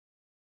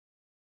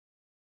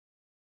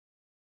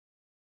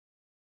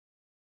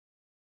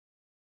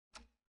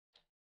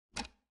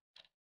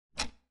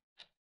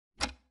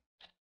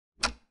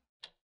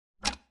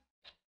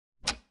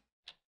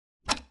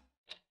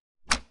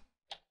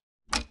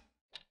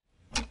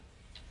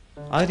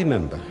I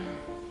remember.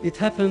 It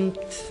happened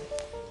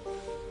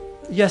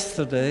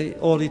yesterday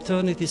or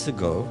eternities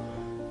ago.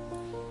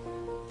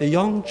 A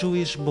young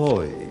Jewish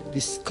boy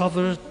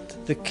discovered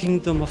the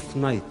kingdom of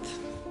night.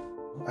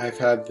 I've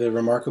had the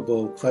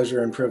remarkable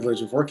pleasure and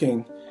privilege of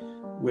working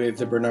with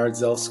the Bernard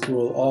Zell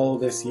School all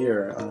this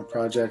year on a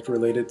project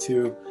related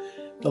to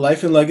the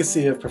life and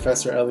legacy of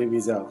Professor Elie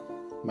Wiesel,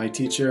 my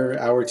teacher,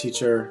 our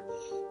teacher,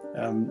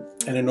 an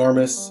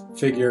enormous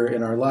figure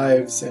in our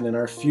lives and in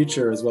our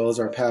future as well as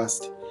our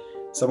past,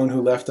 someone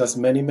who left us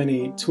many,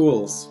 many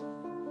tools,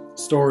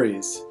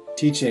 stories,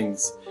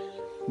 teachings,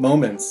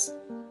 moments,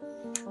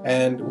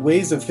 and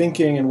ways of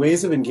thinking and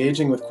ways of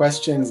engaging with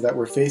questions that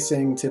we're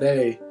facing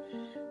today,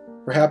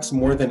 perhaps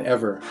more than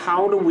ever.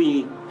 How do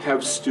we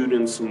have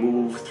students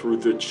move through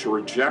the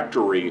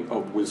trajectory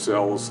of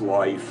Wiesel's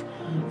life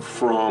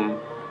from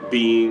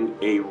being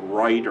a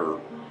writer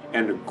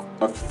and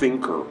a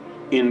thinker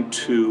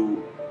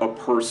into a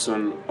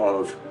person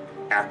of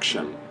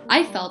action?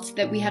 I felt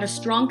that we had a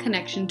strong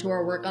connection to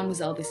our work on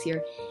Wiesel this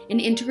year in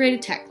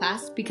integrated tech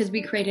class because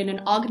we created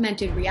an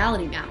augmented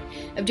reality map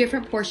of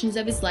different portions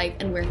of his life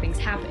and where things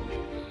happened.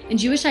 In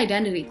Jewish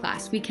identity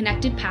class, we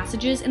connected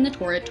passages in the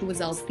Torah to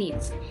Wiesel's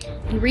themes.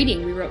 In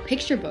reading, we wrote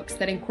picture books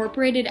that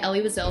incorporated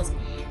Elie Wiesel's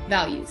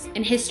values.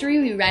 In history,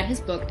 we read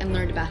his book and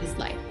learned about his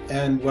life.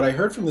 And what I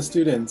heard from the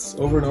students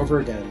over and over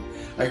again,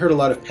 I heard a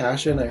lot of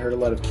passion, I heard a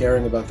lot of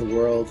caring about the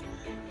world.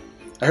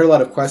 I heard a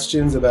lot of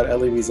questions about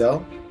Elie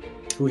Wiesel,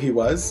 who he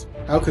was.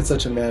 How could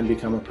such a man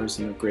become a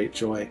person of great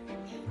joy?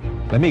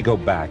 Let me go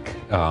back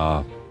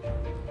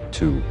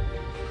to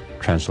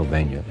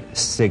Transylvania.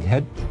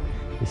 Szeged?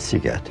 It's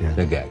Szeged, yeah.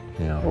 Szeged,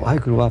 you know. Oh, I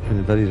grew up in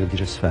a very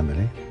religious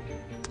family,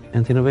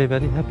 and in a way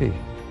very happy.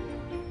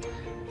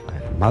 I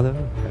had a mother,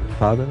 I had a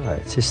father, I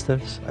had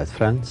sisters, I had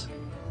friends,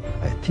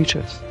 I had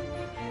teachers,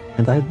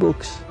 and I had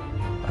books.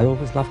 I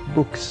always loved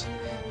books.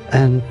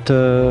 And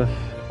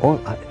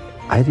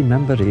I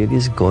remember really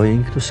is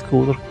going to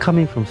school or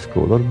coming from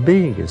school or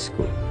being in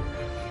school.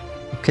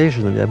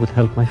 Occasionally I would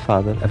help my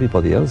father,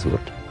 everybody else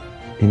would,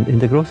 in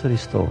the grocery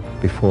store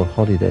before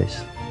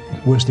holidays.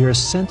 Was there a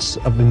sense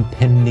of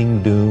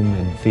impending doom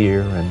and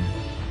fear and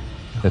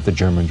that the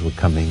Germans were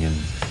coming in?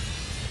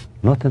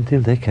 Not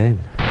until they came.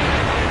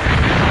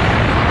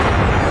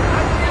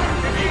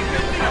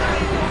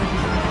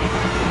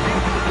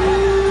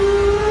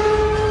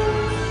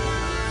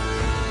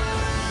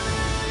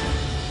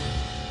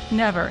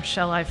 Never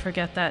shall I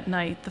forget that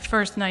night, the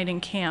first night in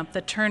camp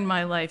that turned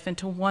my life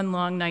into one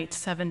long night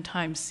 7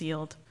 times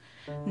sealed.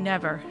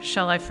 Never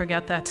shall I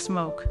forget that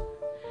smoke.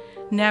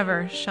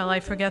 Never shall I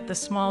forget the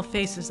small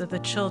faces of the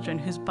children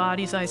whose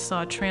bodies I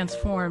saw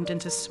transformed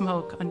into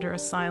smoke under a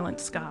silent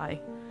sky.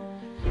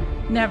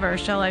 Never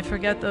shall I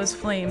forget those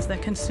flames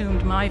that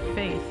consumed my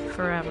faith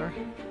forever.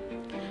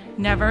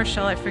 Never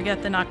shall I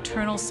forget the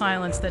nocturnal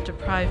silence that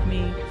deprived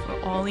me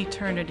for all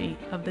eternity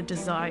of the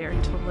desire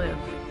to live.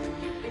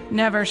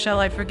 Never shall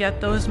I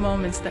forget those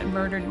moments that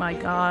murdered my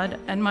God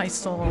and my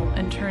soul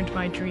and turned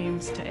my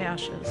dreams to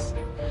ashes.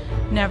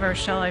 Never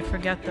shall I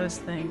forget those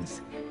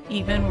things,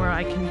 even were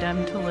I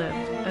condemned to live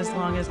as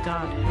long as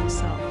God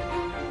himself.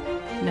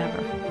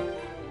 Never.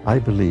 I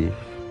believe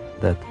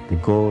that the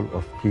goal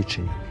of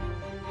teaching,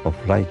 of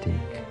writing,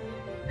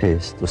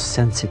 is to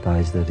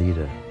sensitize the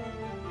reader,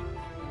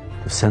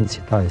 to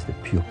sensitize the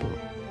pupil,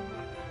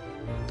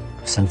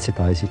 to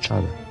sensitize each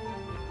other.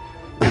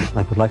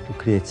 I would like to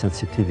create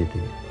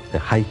sensitivity, a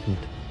heightened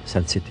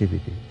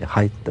sensitivity, a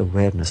heightened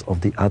awareness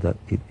of the other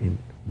in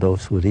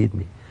those who read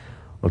me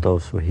or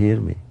those who hear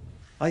me.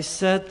 I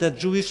said that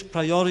Jewish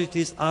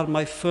priorities are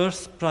my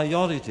first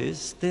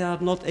priorities. They are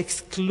not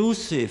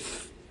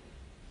exclusive.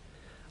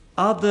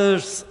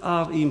 Others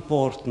are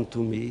important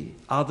to me.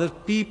 Other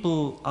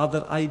people,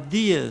 other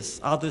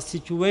ideas, other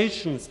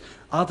situations,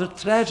 other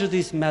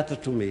tragedies matter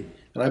to me.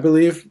 And I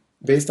believe,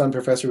 based on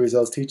Professor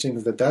Wiesel's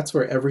teachings, that that's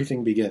where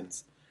everything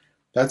begins.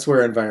 That's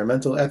where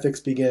environmental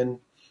ethics begin.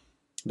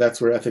 That's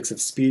where ethics of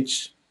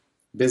speech,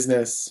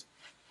 business,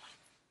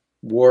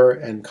 war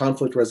and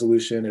conflict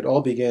resolution, it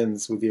all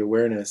begins with the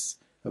awareness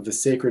of the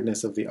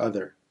sacredness of the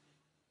other.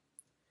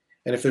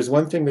 And if there's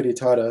one thing that he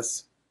taught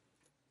us,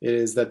 it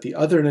is that the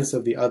otherness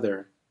of the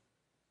other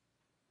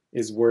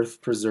is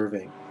worth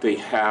preserving. They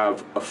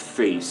have a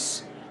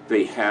face,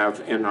 they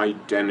have an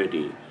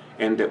identity,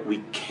 and that we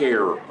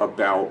care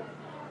about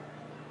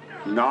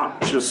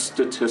not just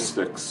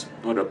statistics,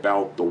 but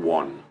about the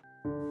one.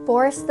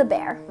 Boris the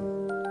bear.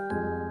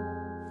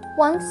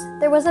 Once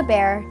there was a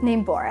bear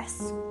named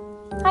Boris.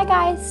 Hi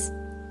guys!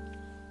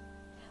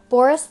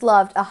 Boris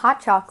loved a hot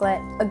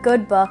chocolate, a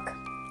good book,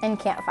 and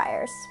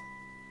campfires.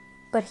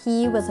 But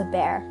he was a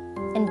bear,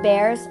 and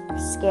bears are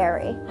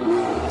scary.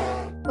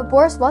 But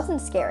Boris wasn't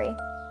scary.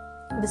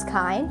 He was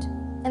kind,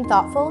 and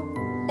thoughtful,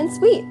 and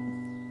sweet.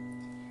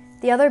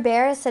 The other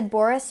bears said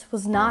Boris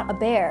was not a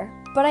bear.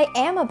 But I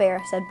am a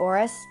bear, said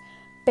Boris.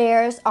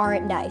 Bears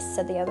aren't nice,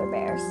 said the other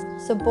bears.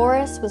 So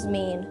Boris was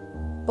mean.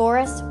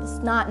 Boris was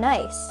not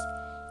nice.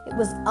 It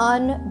was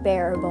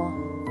unbearable.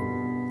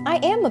 I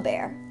am a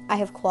bear. I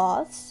have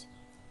claws,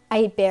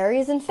 I eat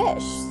berries and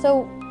fish,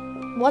 so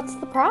what's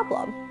the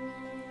problem?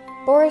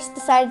 Boris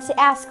decided to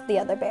ask the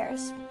other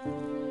bears.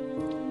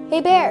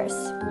 Hey bears.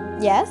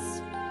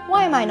 Yes?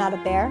 Why am I not a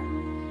bear?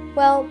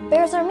 Well,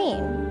 bears are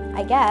mean,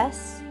 I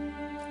guess.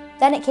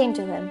 Then it came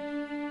to him.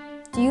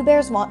 Do you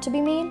bears want to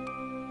be mean?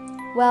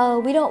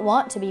 Well, we don't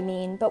want to be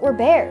mean, but we're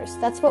bears.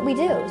 That's what we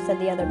do, said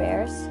the other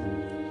bears.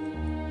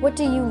 What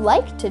do you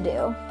like to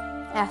do?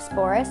 Asked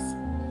Boris.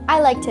 I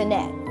like to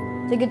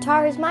knit. The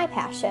guitar is my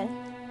passion.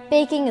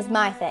 Baking is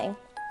my thing.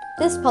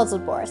 This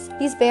puzzled Boris.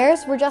 These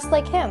bears were just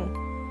like him.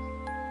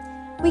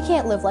 We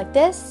can't live like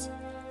this.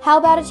 How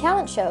about a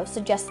talent show,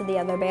 suggested the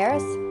other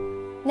bears.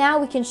 Now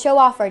we can show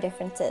off our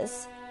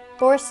differences.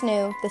 Boris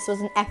knew this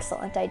was an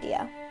excellent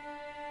idea.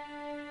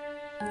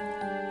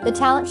 The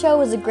talent show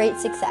was a great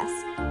success.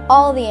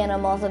 All the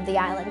animals of the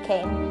island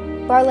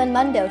came. Barlin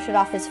Mundo showed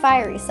off his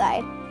fiery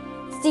side.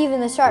 Stephen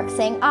the shark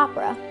sang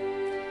opera.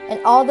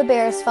 And all the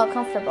bears felt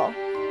comfortable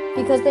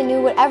because they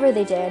knew whatever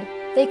they did,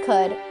 they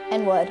could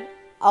and would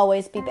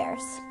always be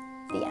bears.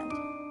 The end.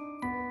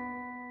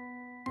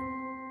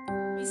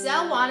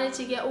 Wiesel wanted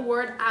to get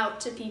word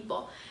out to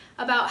people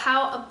about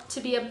how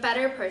to be a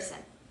better person,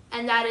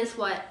 and that is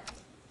what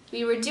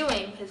we were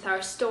doing with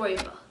our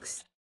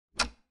storybooks.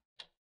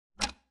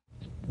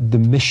 The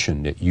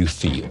mission that you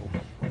feel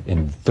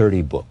in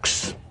 30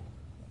 books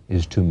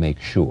is to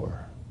make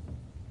sure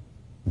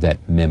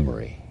that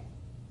memory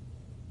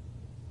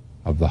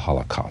of the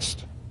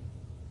Holocaust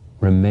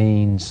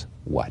remains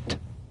what?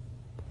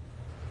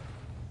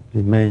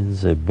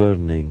 Remains a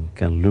burning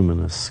and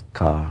luminous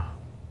scar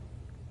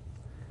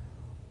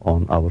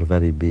on our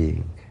very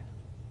being,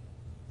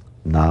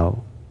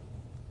 now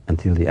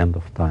until the end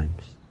of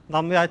times.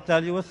 Now may I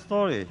tell you a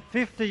story?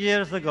 50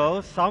 years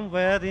ago,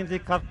 somewhere in the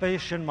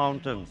Carpathian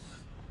Mountains,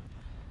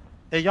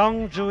 a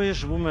young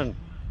Jewish woman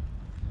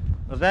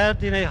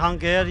read in a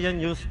Hungarian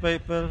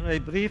newspaper a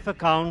brief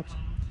account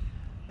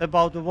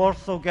about the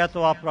Warsaw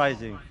Ghetto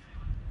uprising.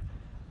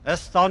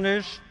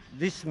 Astonished,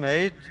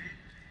 dismayed,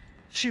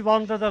 she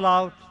wondered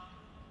aloud,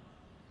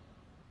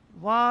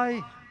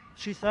 why,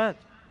 she said,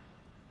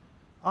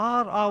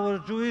 are our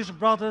Jewish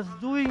brothers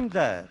doing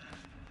that?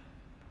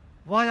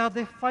 Why are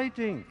they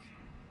fighting?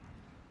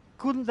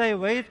 Couldn't they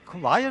wait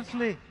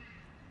quietly?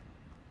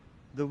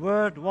 The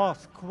word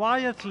was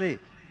quietly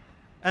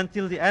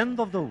until the end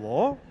of the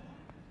war.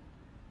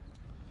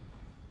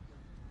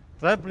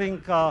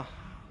 Treblinka,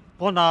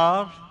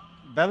 Ponar,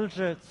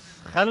 Belzec,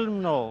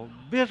 Chelmno,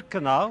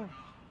 Birkenau,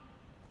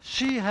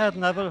 she had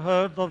never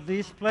heard of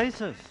these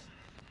places.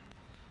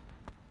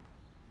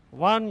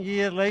 1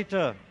 year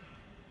later,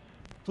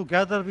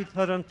 together with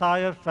her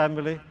entire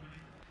family,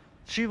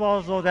 she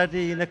was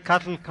already in a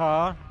cattle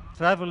car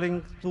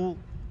traveling to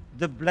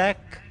the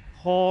black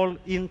hole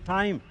in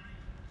time,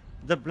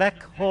 the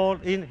black hole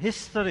in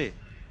history,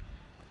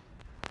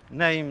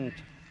 named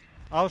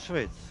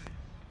Auschwitz.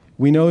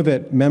 We know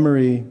that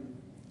memory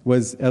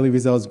was Elie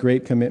Wiesel's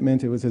great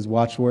commitment. It was his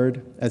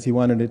watchword, as he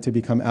wanted it to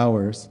become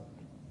ours.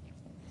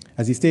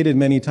 As he stated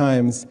many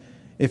times,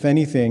 if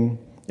anything,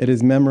 it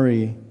is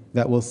memory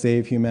that will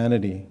save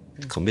humanity.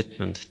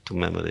 Commitment to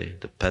memory,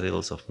 the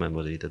perils of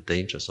memory, the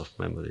dangers of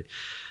memory.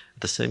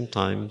 At the same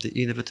time, the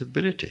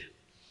inevitability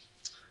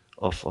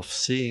of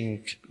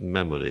seeing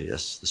memory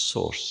as the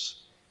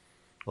source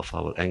of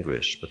our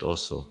anguish, but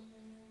also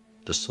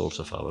the source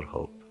of our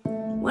hope.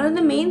 One of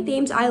the main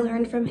themes I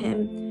learned from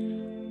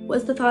him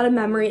was the thought of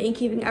memory and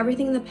keeping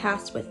everything in the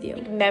past with you.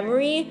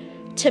 Memory,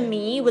 to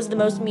me, was the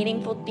most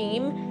meaningful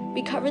theme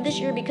we covered this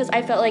year because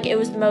I felt like it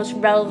was the most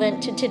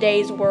relevant to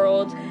today's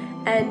world.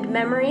 And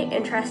memory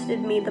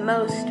interested me the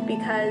most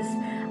because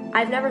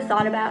I've never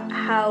thought about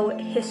how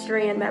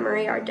history and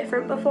memory are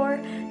different before.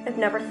 I've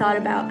never thought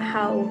about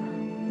how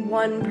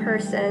one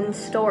person's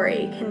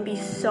story can be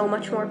so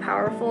much more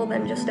powerful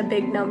than just a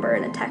big number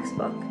in a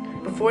textbook.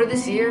 Before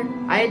this year,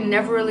 I had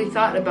never really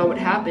thought about what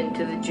happened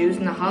to the Jews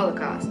in the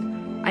Holocaust.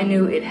 I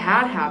knew it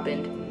had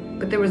happened,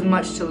 but there was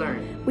much to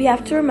learn. We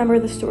have to remember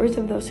the stories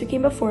of those who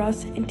came before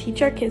us and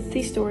teach our kids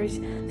these stories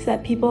so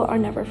that people are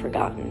never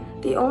forgotten.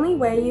 The only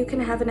way you can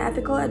have an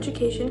ethical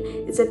education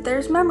is if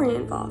there's memory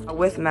involved.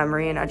 With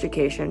memory and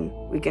education,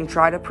 we can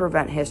try to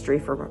prevent history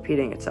from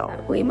repeating itself.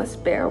 We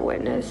must bear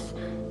witness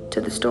to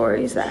the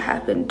stories that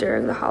happened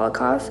during the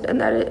Holocaust, and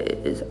that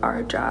it is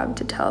our job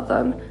to tell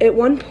them. At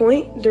one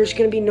point, there's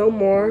going to be no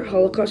more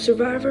Holocaust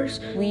survivors.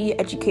 We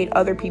educate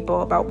other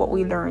people about what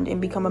we learned and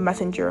become a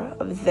messenger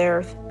of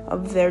their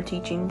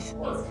teachings.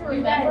 It's to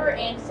remember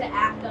and to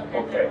act on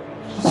them. Okay,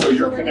 so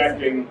you're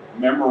connecting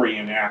memory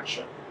and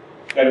action.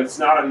 That it's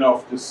not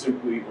enough to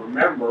simply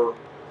remember,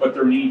 but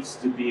there needs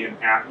to be an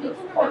active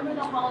part. We can remember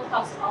the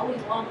Holocaust all we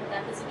want, but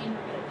that doesn't mean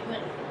we're going to do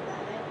anything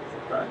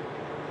about it. Okay.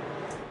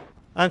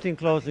 And in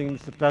closing,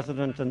 Mr.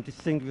 President and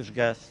distinguished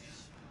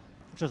guests,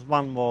 just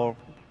one more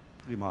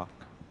remark.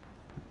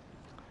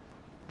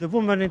 The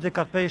woman in the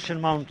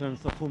Carpathian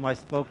Mountains of whom I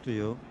spoke to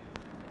you,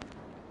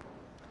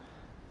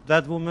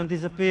 that woman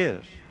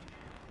disappeared.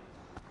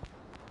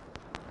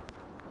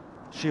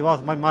 She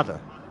was my mother.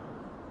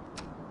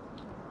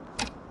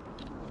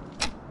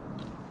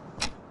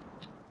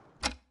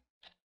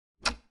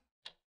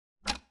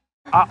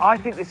 I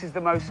think this is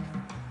the most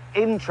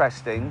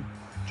interesting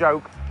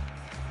joke.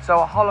 So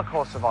a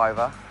Holocaust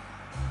survivor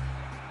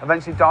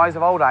eventually dies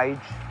of old age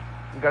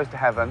and goes to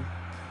heaven,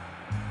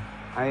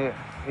 and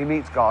he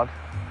meets God,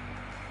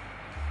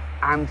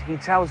 and he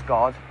tells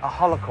God a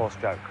Holocaust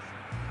joke.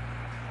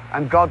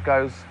 And God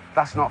goes,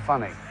 "That's not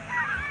funny."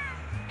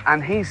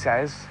 And he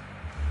says,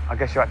 "I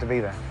guess you had to be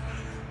there."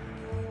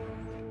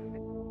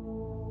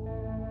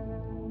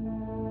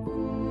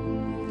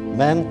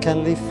 Man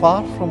can live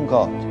far from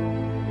God,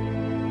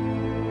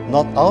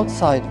 not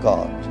outside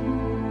God.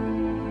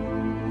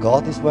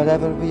 God is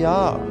wherever we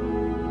are,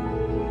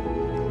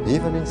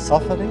 even in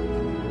suffering,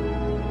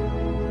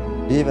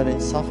 even in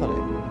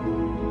suffering.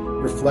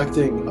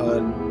 Reflecting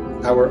on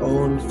our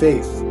own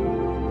faith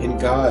in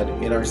God,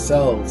 in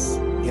ourselves,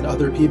 in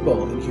other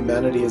people, in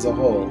humanity as a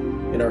whole,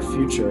 in our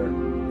future,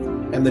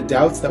 and the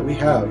doubts that we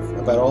have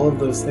about all of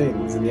those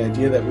things, and the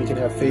idea that we can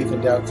have faith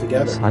and doubt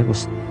together. I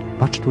was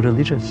much too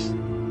religious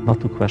not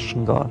to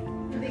question God.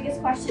 The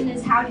biggest question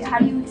is how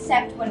do you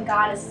accept when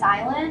God is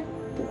silent,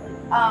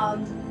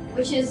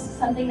 which is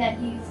something that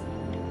he's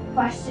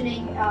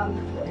questioning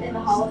in the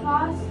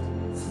Holocaust.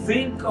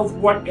 Think of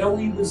what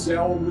Elie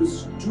Wiesel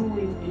was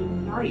doing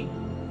in Night.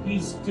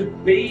 He's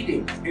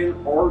debating and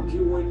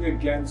arguing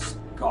against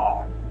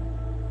God.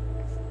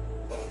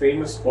 A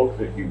famous book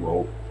that he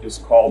wrote is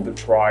called The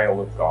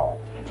Trial of God.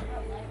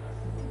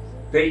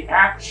 They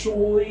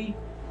actually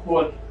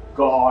put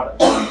God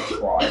on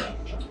trial.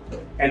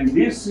 And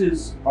this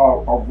is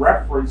a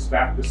reference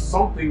back to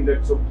something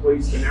that took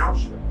place in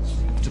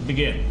Auschwitz. To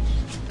begin,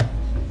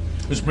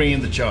 who's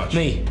bringing the charge?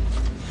 Me.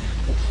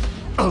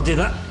 I'll do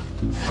that.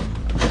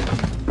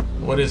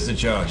 What is the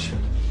charge?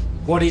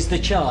 What is the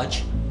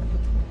charge?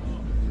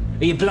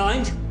 Are you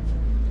blind?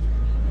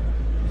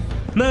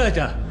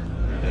 Murder.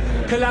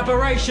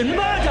 Collaboration.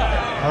 Murder!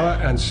 Our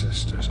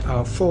ancestors,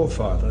 our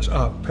forefathers,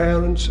 our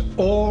parents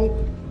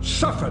all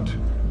suffered.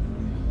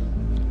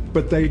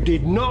 But they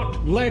did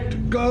not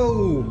let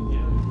go.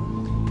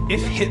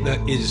 If Hitler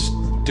is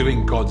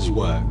doing God's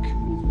work,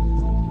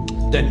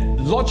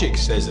 then logic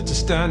says that to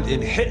stand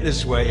in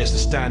Hitler's way is to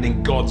stand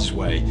in God's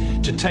way.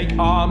 To take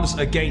arms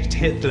against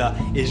Hitler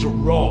is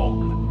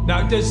wrong.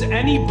 Now, does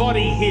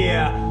anybody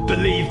here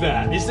believe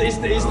that? Is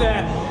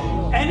there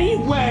any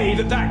way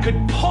that that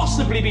could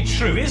possibly be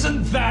true?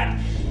 Isn't that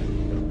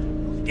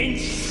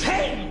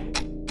insane?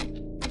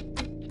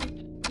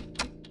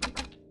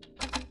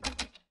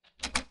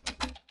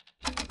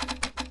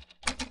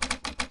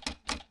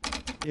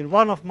 In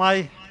one of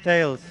my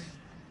tales,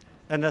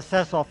 an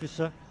SS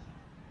officer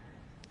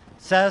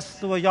says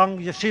to a young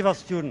yeshiva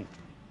student,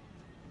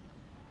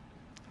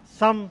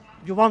 "Some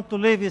you want to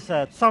live," he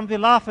said, "some will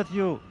laugh at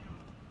you.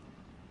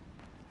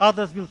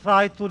 Others will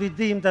try to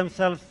redeem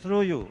themselves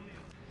through you.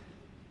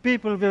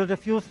 People will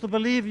refuse to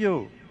believe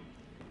you.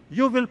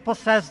 You will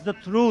possess the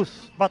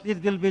truth, but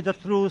it will be the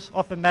truth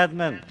of a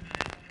madman."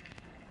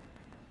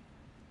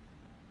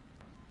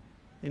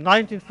 In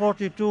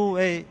 1942,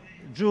 a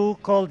Jew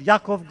called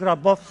Yakov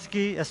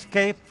Grabowski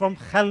escaped from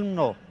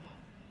Chelmno.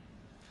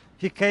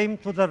 He came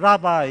to the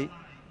rabbi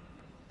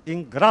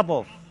in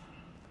Grabov,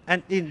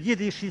 and in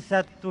Yiddish he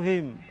said to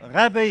him,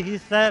 "Rabbi," he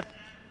said,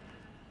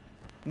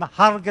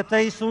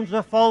 "Mahargeteis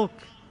unser Volk."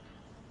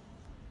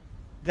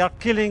 They are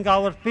killing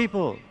our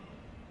people.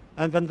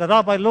 And when the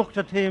rabbi looked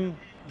at him,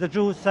 the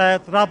Jew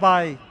said,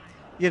 "Rabbi,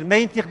 ihr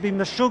meint ich bin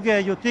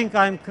meshuge, you think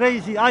I'm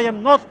crazy. I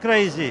am not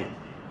crazy.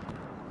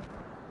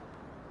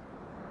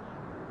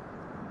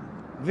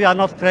 We are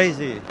not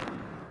crazy."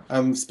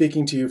 I'm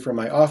speaking to you from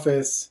my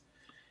office.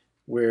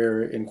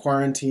 We're in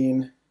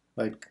quarantine,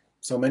 like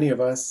so many of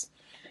us,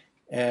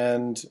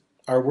 and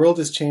our world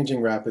is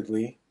changing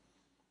rapidly.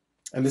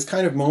 And this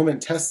kind of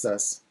moment tests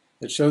us.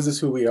 It shows us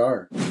who we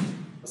are.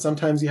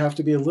 Sometimes you have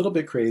to be a little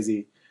bit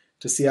crazy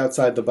to see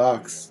outside the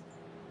box.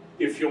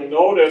 If you'll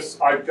notice,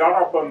 I've got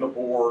up on the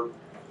board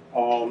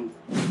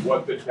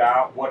what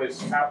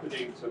is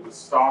happening to the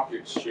stock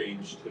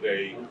exchange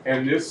today,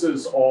 and this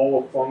is all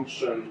a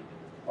function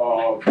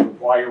of the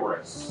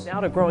virus. Now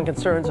to growing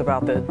concerns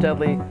about the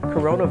deadly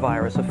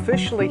coronavirus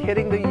officially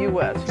hitting the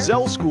U.S.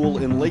 Zell School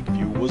in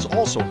Lakeview was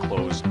also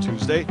closed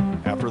Tuesday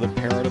after the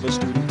parent of a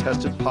student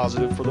tested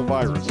positive for the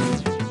virus.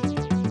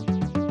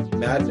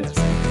 Madness.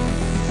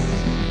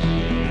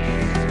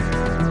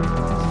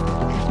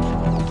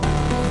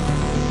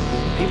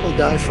 People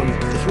die from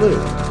the flu,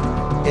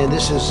 and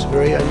this is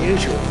very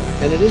unusual.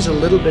 And it is a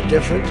little bit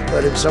different,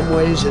 but in some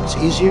ways it's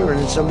easier,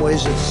 and in some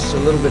ways it's a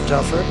little bit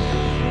tougher.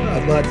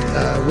 But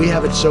we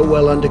have it so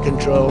well under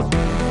control.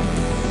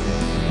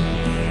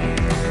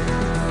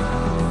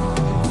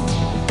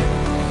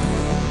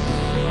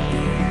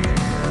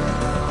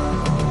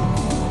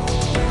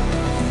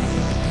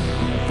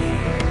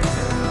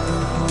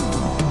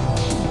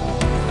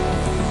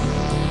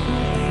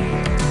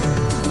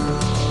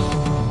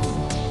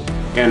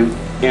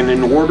 And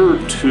in order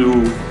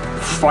to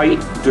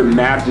fight the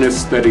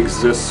madness that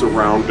exists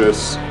around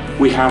us,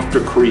 we have to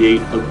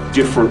create a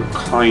different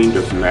kind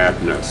of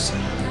madness,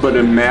 but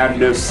a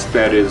madness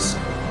that is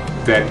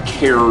that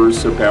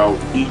cares about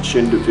each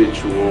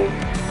individual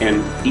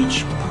and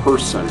each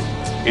person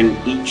and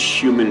each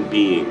human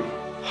being.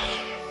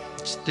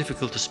 It's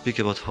difficult to speak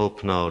about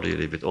hope now,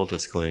 really, with all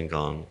that's going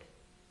on.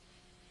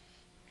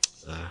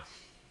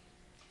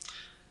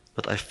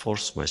 But I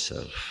force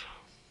myself.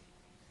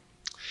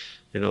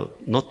 You know,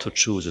 not to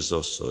choose is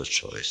also a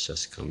choice,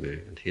 says Camus,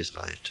 and he's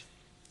right.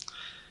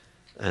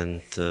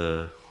 And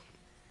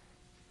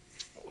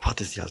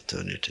what is the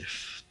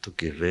alternative? To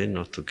give in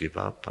or to give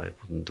up? I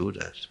wouldn't do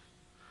that.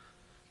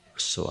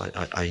 So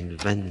I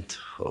invent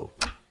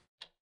hope.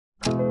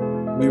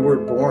 We were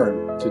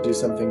born to do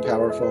something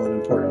powerful and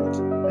important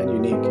and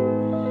unique.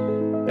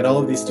 And all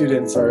of these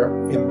students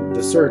are in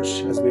the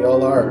search, as we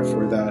all are,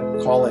 for that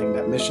calling,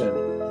 that mission,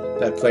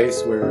 that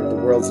place where the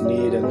world's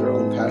need and their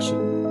own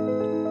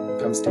passion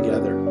comes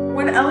together.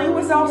 When Elie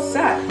Wiesel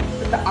said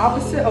that the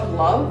opposite of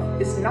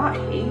love is not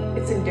hate,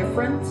 it's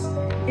indifference,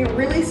 it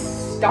really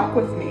stuck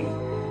with me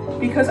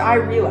because I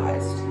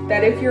realized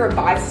that if you're a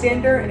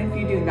bystander and if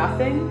you do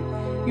nothing,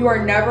 you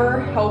are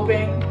never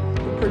helping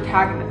the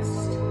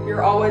protagonist.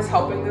 You're always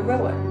helping the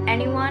villain.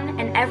 Anyone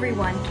and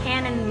everyone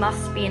can and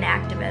must be an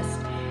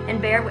activist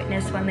and bear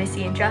witness when they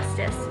see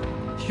injustice.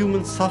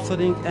 Human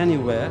suffering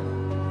anywhere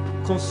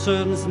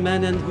concerns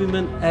men and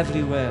women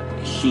everywhere.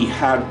 He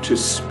had to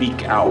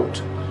speak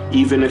out,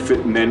 even if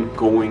it meant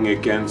going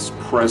against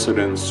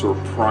presidents or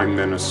prime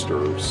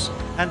ministers.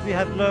 And we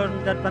have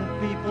learned that when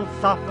people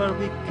suffer,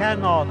 we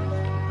cannot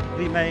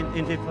remain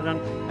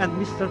indifferent. And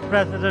Mr.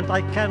 President,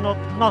 I cannot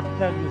not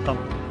tell you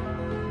something.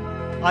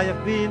 I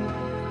have been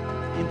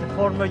in the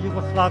former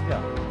Yugoslavia.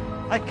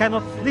 I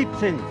cannot sleep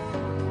since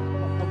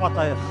of what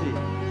I have seen.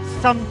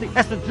 Something,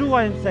 as a Jew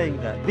I am saying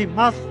that, we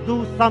must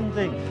do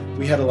something.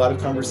 We had a lot of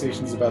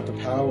conversations about the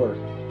power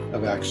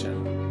of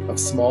action, of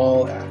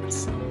small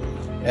acts,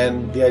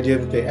 and the idea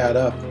that they add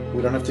up.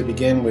 We don't have to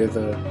begin with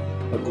a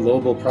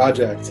global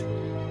project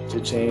to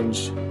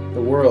change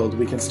the world.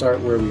 We can start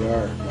where we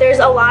are. There's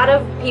a lot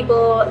of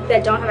people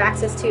that don't have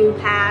access to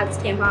pads,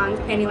 tampons,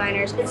 panty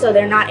liners, and so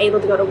they're not able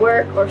to go to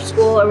work or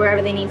school or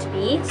wherever they need to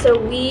be. So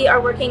we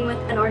are working with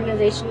an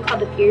organization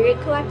called the Period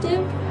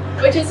Collective,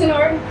 which is an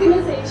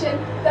organization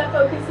that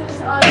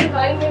focuses on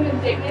providing women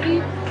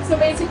dignity. So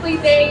basically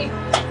they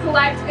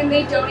collect and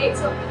they donate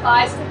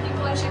supplies to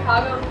people in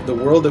Chicago. The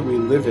world that we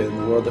live in,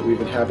 the world that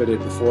we've inhabited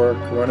before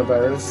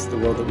coronavirus, the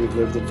world that we've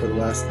lived in for the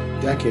last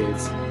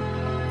decades,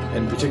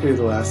 and particularly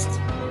the last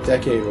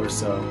decade or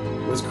so,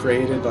 was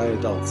created by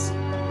adults.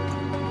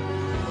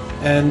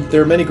 And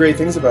there are many great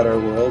things about our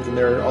world, and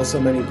there are also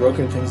many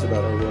broken things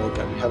about our world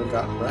that we haven't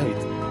gotten right.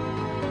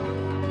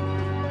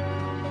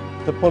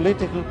 The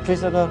political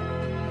prisoner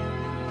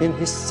in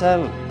his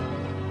cell,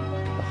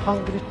 the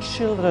hungry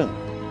children,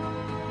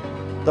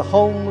 the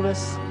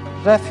homeless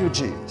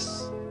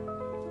refugees,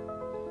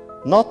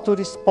 not to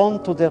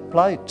respond to their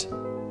plight,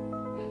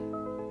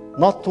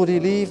 not to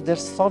relieve their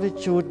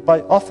solitude by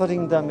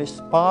offering them a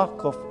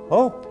spark of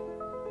hope,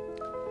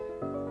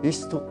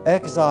 is to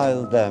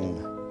exile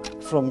them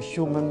from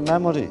human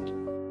memory.